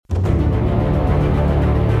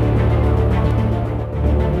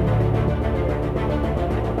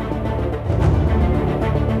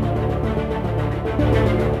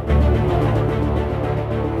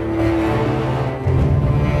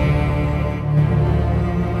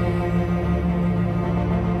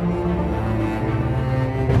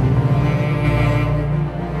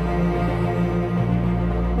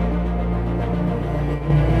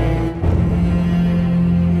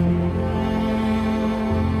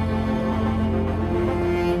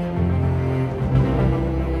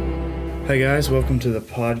Hi guys, welcome to the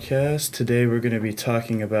podcast. Today we're going to be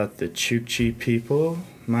talking about the Chukchi people.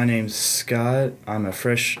 My name's Scott. I'm a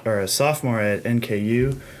sophomore at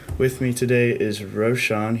NKU. With me today is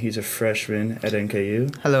Roshan. He's a freshman at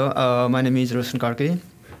NKU. Hello, my name is Roshan Karki.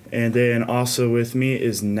 And then also with me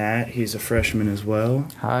is Nat. He's a freshman as well.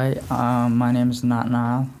 Hi, my name is Nat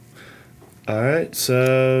Nile. All right,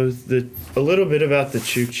 so a little bit about the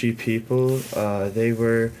Chukchi people. They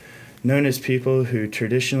were known as people who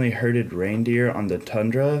traditionally herded reindeer on the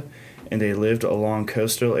tundra, and they lived along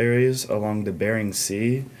coastal areas along the Bering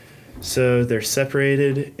Sea. So they're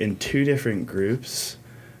separated in two different groups: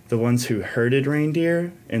 the ones who herded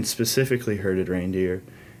reindeer, and specifically herded reindeer,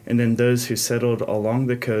 and then those who settled along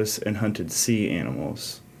the coast and hunted sea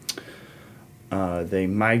animals. They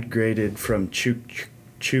migrated from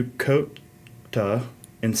Chukotka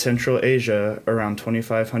in Central Asia around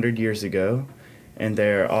 2,500 years ago, and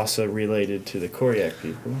they're also related to the Koryak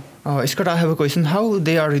people. Scott, I have a question. How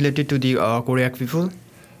they are related to the Koryak people?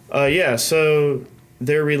 So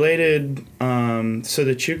they're related. So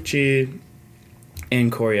the Chukchi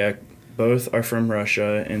and Koryak both are from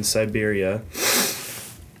Russia and Siberia.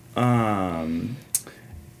 And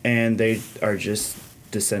they are just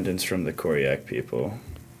descendants from the Koryak people.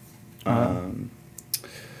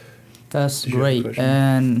 That's great.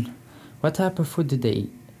 And what type of food did they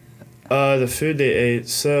eat? The food they ate.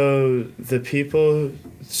 So the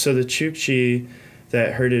Chukchi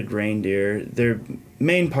that herded reindeer, their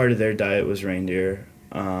main part of their diet was reindeer.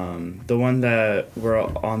 The one that were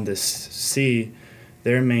on this sea,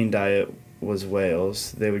 their main diet was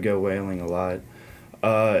whales. They would go whaling a lot.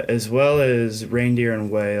 As well as reindeer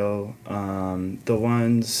and whale. The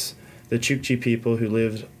Chukchi people who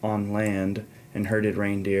lived on land and herded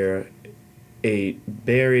reindeer ate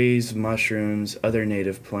berries, mushrooms, other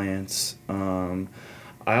native plants. I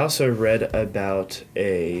also read about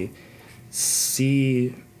a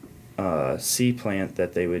sea plant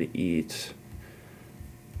that they would eat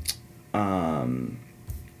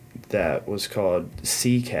that was called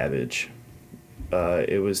sea cabbage.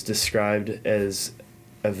 It was described as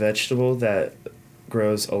a vegetable that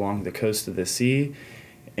grows along the coast of the sea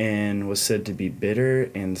and was said to be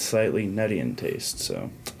bitter and slightly nutty in taste.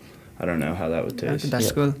 So I don't know how that would taste.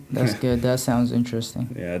 That's good. That's good. That sounds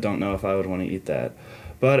interesting. Yeah, I don't know if I would want to eat that.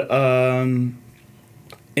 But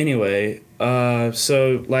anyway,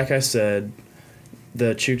 so like I said,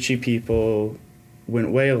 the Chukchi people went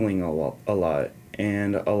whaling a lot,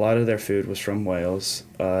 and a lot of their food was from whales.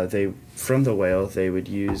 From the whale, they would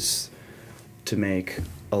use to make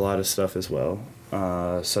a lot of stuff as well,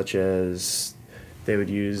 such as they would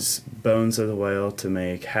use bones of the whale to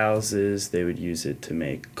make houses. They would use it to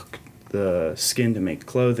make the skin to make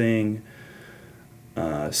clothing.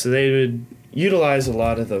 So they would utilize a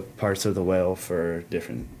lot of the parts of the whale for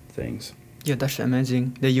different things. Yeah, that's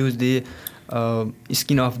amazing. They use the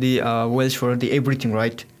skin of the whales for the everything,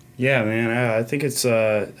 right? Yeah, man. I think it's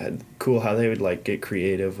cool how they would get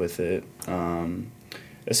creative with it,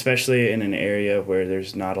 especially in an area where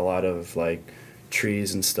there's not a lot of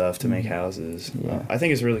trees and stuff to make houses. Yeah. I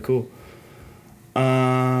think it's really cool.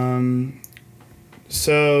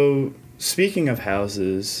 So speaking of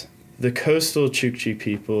houses, the coastal Chukchi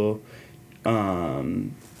people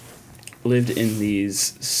lived in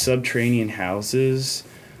these subterranean houses.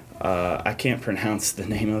 I can't pronounce the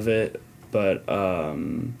name of it, but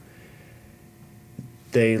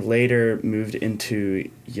they later moved into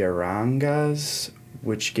yarangas,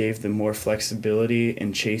 which gave them more flexibility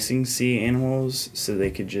in chasing sea animals so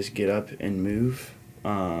they could just get up and move,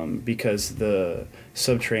 because the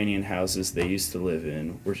subterranean houses they used to live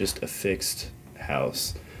in were just a fixed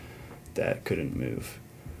house that couldn't move.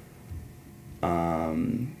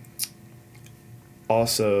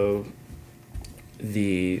 Also,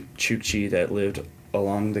 the Chukchi that lived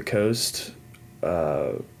along the coast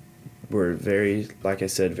were very, like I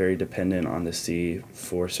said, very dependent on the sea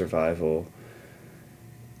for survival.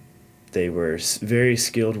 They were very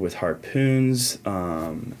skilled with harpoons.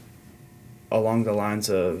 Along the lines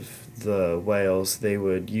of the whales, they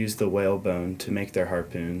would use the whalebone to make their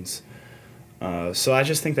harpoons. So I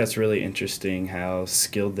just think that's really interesting how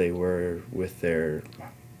skilled they were with their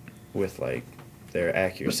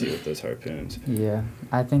accuracy with those harpoons. Yeah,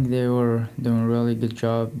 I think they were doing a really good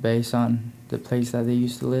job based on the place that they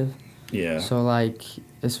used to live. Yeah. So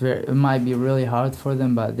it might be really hard for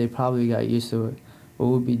them, but they probably got used to it. It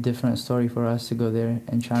would be a different story for us to go there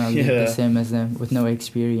and try to live the same as them with no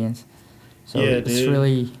experience. So it's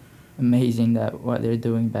really amazing that what they're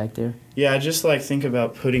doing back there. Yeah, I just think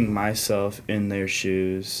about putting myself in their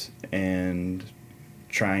shoes and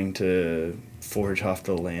trying to forge off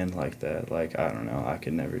the land like that. Like, I don't know. I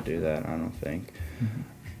could never do that, I don't think.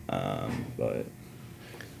 But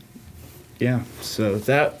yeah, so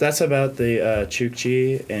that's about the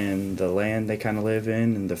Chukchi and the land they kind of live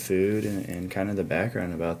in and the food and kind of the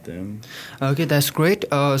background about them. Okay, that's great.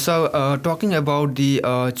 So talking about the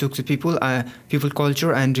Chukchi people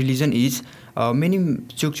culture and religion is many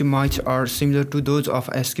Chukchi myths are similar to those of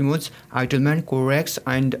Eskimos, Italmen, Koraks,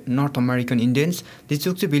 and North American Indians. The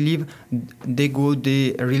Chukchi believe they go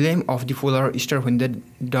the realm of the polar star when they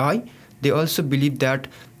die. They also believe that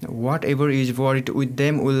whatever is buried with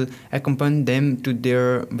them will accompany them to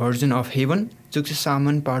their version of heaven. Chukchi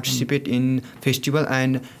shaman participate in festival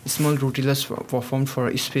and small rituals performed for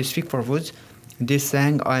a specific purpose. They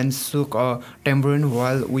sang and shook a tambourine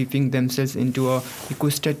while whipping themselves into a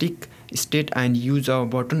ecstatic state and use a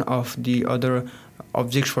button of the other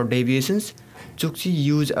objects for deviations. Chukchi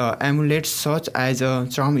use amulets such as a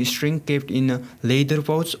charm string kept in a leather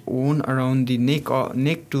pouch worn around the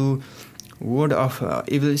neck to ward off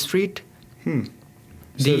evil spirit. So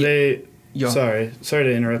they... Yeah. Sorry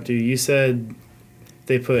to interrupt you. You said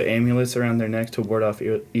they put amulets around their neck to ward off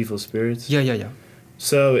evil spirits? Yeah.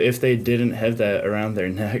 So if they didn't have that around their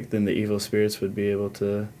neck, then the evil spirits would be able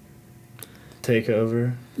to take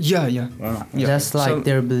over? Yeah. Wow. Yeah. That's like So-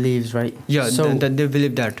 their beliefs, right? Yeah, So they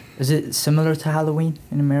believe that. is it similar to Halloween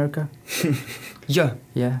in America? Yeah.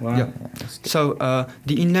 Yeah. Wow. Yeah. That's good. So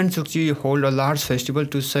the inland Chukchi hold a large festival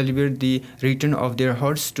to celebrate the return of their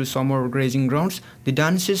herds to summer grazing grounds. The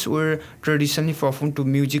dances were traditionally performed to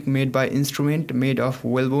music made by instrument made of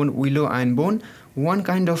whalebone, willow, and bone. One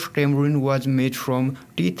kind of tambourine was made from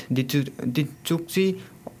teeth. The Chukchi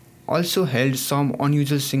also held some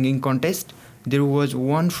unusual singing contests. There was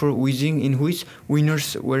one for whizzing in which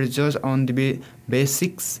winners were judged on the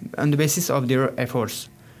basis of their efforts.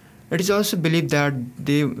 It is also believed that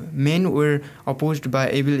the men were opposed by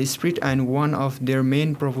evil spirit, and one of their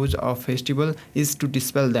main purpose of festival is to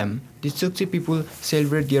dispel them. The Chukchi people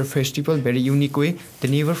celebrate their festival very unique way. They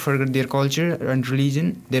never forget their culture and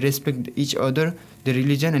religion. They respect each other. Their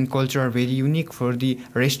religion and culture are very unique for the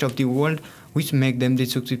rest of the world, which make them, the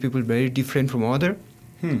Chukchi people, very different from other.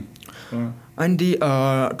 Wow. And the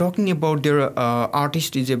talking about their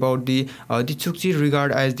artist is about the Chukchi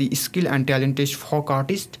regard as the skilled and talented folk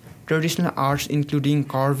artist. Traditional arts including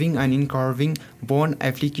carving and in-carving, bone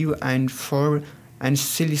applique and fur and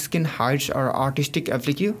sealskin hides are artistic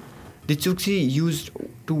applique. The Chukchi used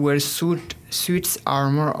to wear suits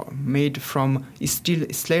armor made from steel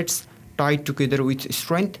slats tied together with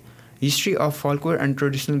strength. History of folklore and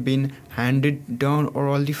traditional been handed down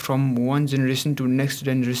orally from one generation to next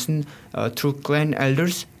generation through clan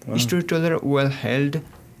elders. Wow. Storyteller well held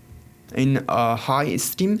in high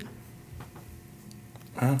esteem.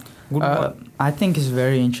 Good one. I think it's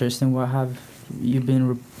very interesting what have you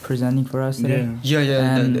been presenting for us today. Yeah.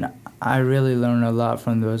 Yeah. And I really learned a lot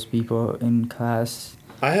from those people in class,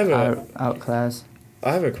 I have out class.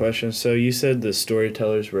 I have a question. So you said the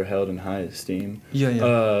storytellers were held in high esteem.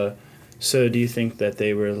 Yeah. So do you think that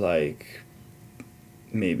they were like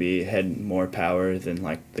maybe had more power than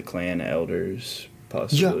like the clan elders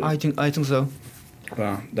possibly? Yeah, I think so.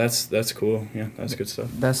 Wow, that's cool. Yeah, that's good stuff.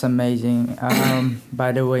 That's amazing.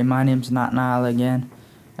 By the way, my name's Natnaal again,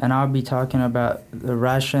 and I'll be talking about the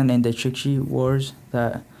Russian and the Chukchi wars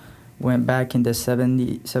that went back in the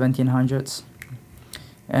 1700s.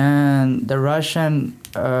 And the Russian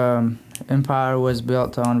empire was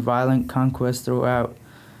built on violent conquest throughout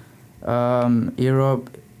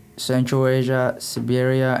Europe, Central Asia,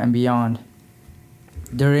 Siberia, and beyond.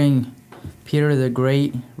 During Peter the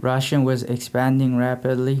Great, Russia was expanding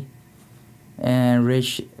rapidly and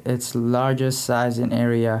reached its largest size in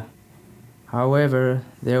area. However,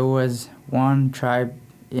 there was one tribe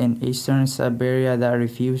in eastern Siberia that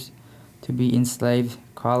refused to be enslaved,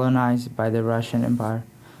 colonized by the Russian Empire.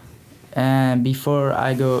 And before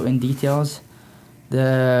I go in details,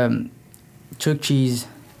 the Chukchis,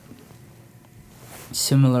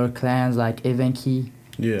 similar clans like Evenki,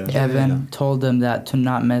 Yeah. Evan told them that to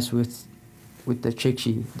not mess with the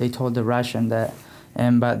Chukchi. They told the Russian that,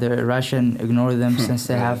 but the Russian ignored them since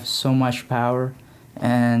they have so much power,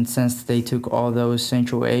 and since they took all those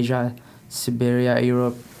Central Asia, Siberia,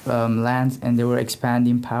 Europe lands, and they were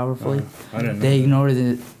expanding powerfully. I didn't know.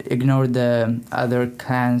 They ignored the other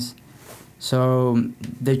clans. So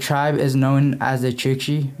the tribe is known as the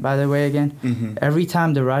Chukchi, by the way, again. Mm-hmm. Every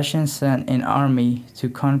time the Russians sent an army to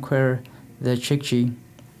conquer the Chukchi,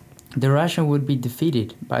 the Russian would be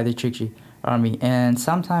defeated by the Chukchi army, and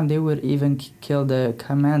sometimes they would even kill the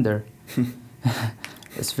commander.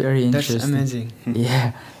 It's very interesting. That's amazing.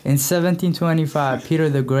 Yeah. In 1725, Peter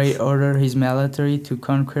the Great ordered his military to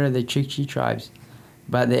conquer the Chukchi tribes,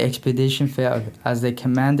 but the expedition failed as the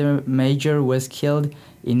commander major was killed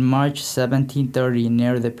in March 1730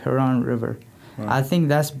 near the Peron River. Wow. I think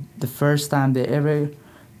that's the first time they ever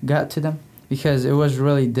got to them because it was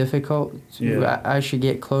really difficult to actually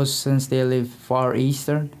get close since they live far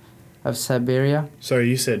eastern of Siberia. Sorry,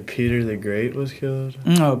 you said Peter the Great was killed?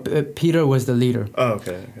 No, Peter was the leader. Oh,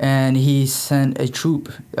 okay. And he sent a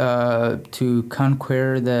troop to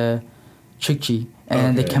conquer the Chukchi,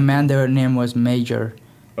 and the commander name was Major.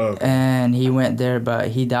 Okay. And he went there, but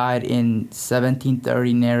he died in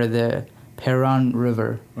 1730 near the Peron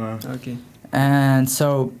River. Okay. And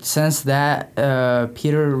so since that,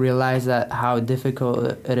 Peter realized that how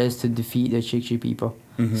difficult it is to defeat the Chukchi people.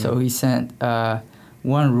 Mm-hmm. So he sent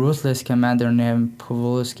one ruthless commander named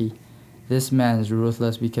Powolsky. This man is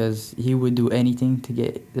ruthless because he would do anything to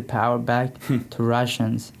get the power back to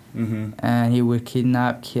Russians. Mm-hmm. And he would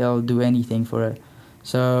kidnap, kill, do anything for it.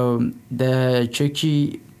 So the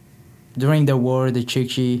Chukchi, during the war, the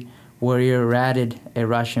Chukchi warrior raided a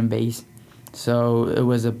Russian base. So it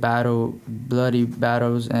was a battle, bloody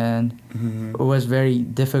battles, and it was very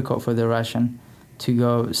difficult for the Russian to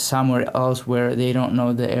go somewhere else where they don't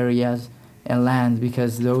know the areas and lands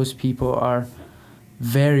because those people are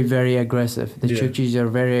very, very aggressive. The Chukchis are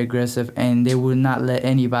very aggressive, and they would not let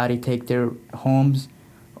anybody take their homes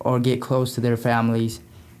or get close to their families.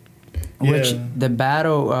 Which the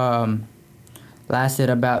battle lasted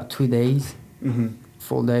about 2 days,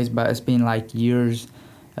 full days, but it's been like years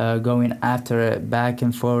going after it, back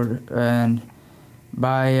and forth. And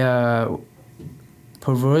by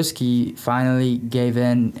Powolsky finally gave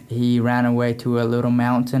in. He ran away to a little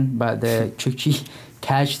mountain, but the Chukchi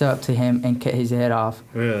catched up to him and cut his head off.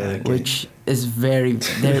 Really? Which is very,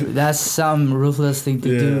 that's some ruthless thing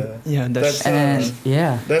to do. Yeah, that's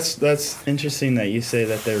That's interesting that you say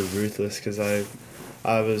that they're ruthless, because I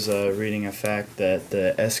was reading a fact that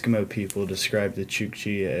the Eskimo people described the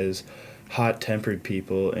Chukchi as hot-tempered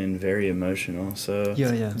people and very emotional. So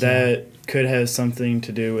that could have something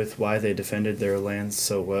to do with why they defended their lands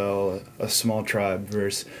so well. A small tribe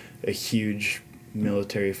versus a huge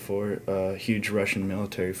military huge Russian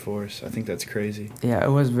military force. I think that's crazy. Yeah,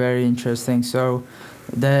 it was very interesting. So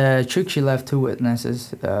the Chukchi left 2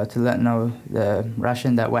 witnesses to let know the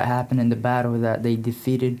Russian that what happened in the battle, that they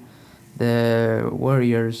defeated the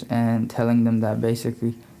warriors, and telling them that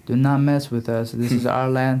basically, do not mess with us. This is our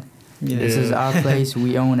land. This is our place.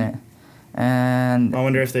 We own it. And I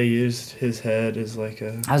wonder if they used his head as like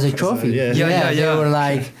as a trophy. They were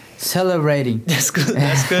like celebrating. That's good.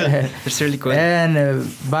 That's good. That's really cool. And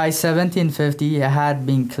by 1750, it had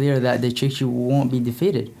been clear that the Chukchi won't be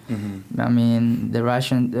defeated. Mm-hmm. I mean, the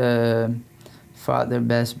Russians fought their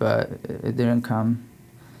best, but it didn't come.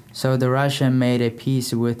 So the Russian made a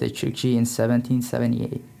peace with the Chukchi in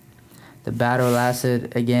 1778. The battle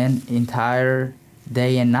lasted again entire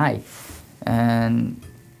day and night, and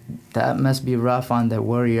that must be rough on the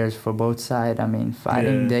warriors for both sides. I mean,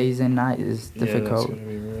 fighting days and nights is difficult. Yeah, that's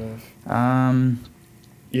gonna be rough.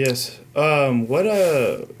 Yes.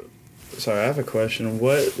 Sorry, I have a question.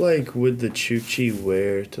 What would the Chukchi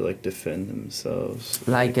wear to defend themselves?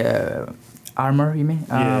 Like armor, you mean?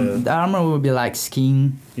 The armor would be like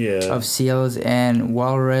skin of seals and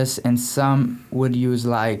walrus, and some would use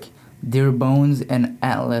deer bones and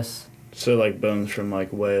antlers. So bones from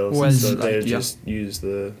whales, so they would just use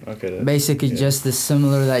the basically just the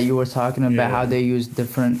similar that you were talking about, how they use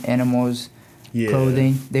different animals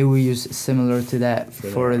clothing. They will use similar to that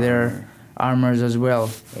for their armors as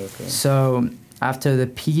well. Okay. So after the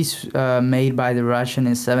peace made by the Russian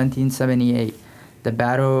in 1778, the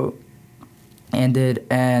battle ended,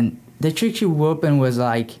 and the Chukchi weapon was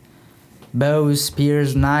bows,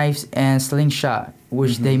 spears, knives, and slingshot,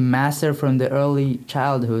 which they mastered from the early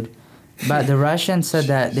childhood. But the Russians said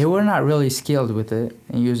that they were not really skilled with it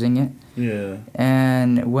and using it. Yeah.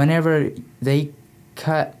 And whenever they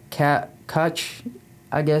catch,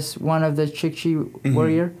 I guess, one of the Chukchi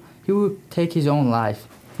warrior, he would take his own life,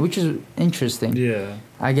 which is interesting. Yeah.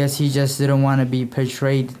 I guess he just didn't want to be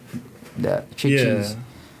betrayed, the Chukchis.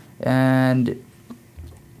 Yeah. And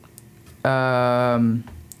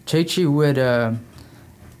Chukchi would,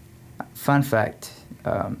 fun fact,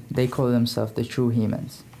 they call themselves the true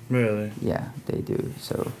humans. Really? Yeah, they do.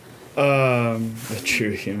 So. The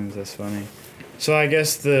true humans. That's funny. So I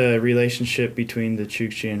guess the relationship between the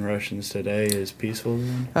Chukchi and Russians today is peaceful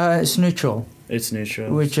then? It's neutral. It's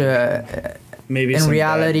neutral. Which maybe in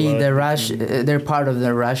reality, the they're part of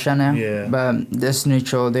the Russia now. Yeah. But this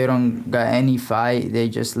neutral, they don't got any fight. They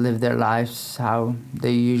just live their lives how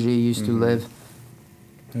they usually used to live.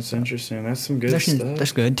 That's interesting. That's some good stuff.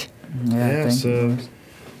 That's good. Yeah. Thank you.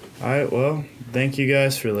 All right. Well, thank you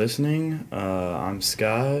guys for listening. I'm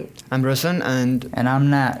Scott. I'm Roshan, and I'm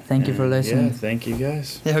Nat. Thank you for listening. Yeah. Thank you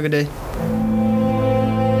guys. Have a good day.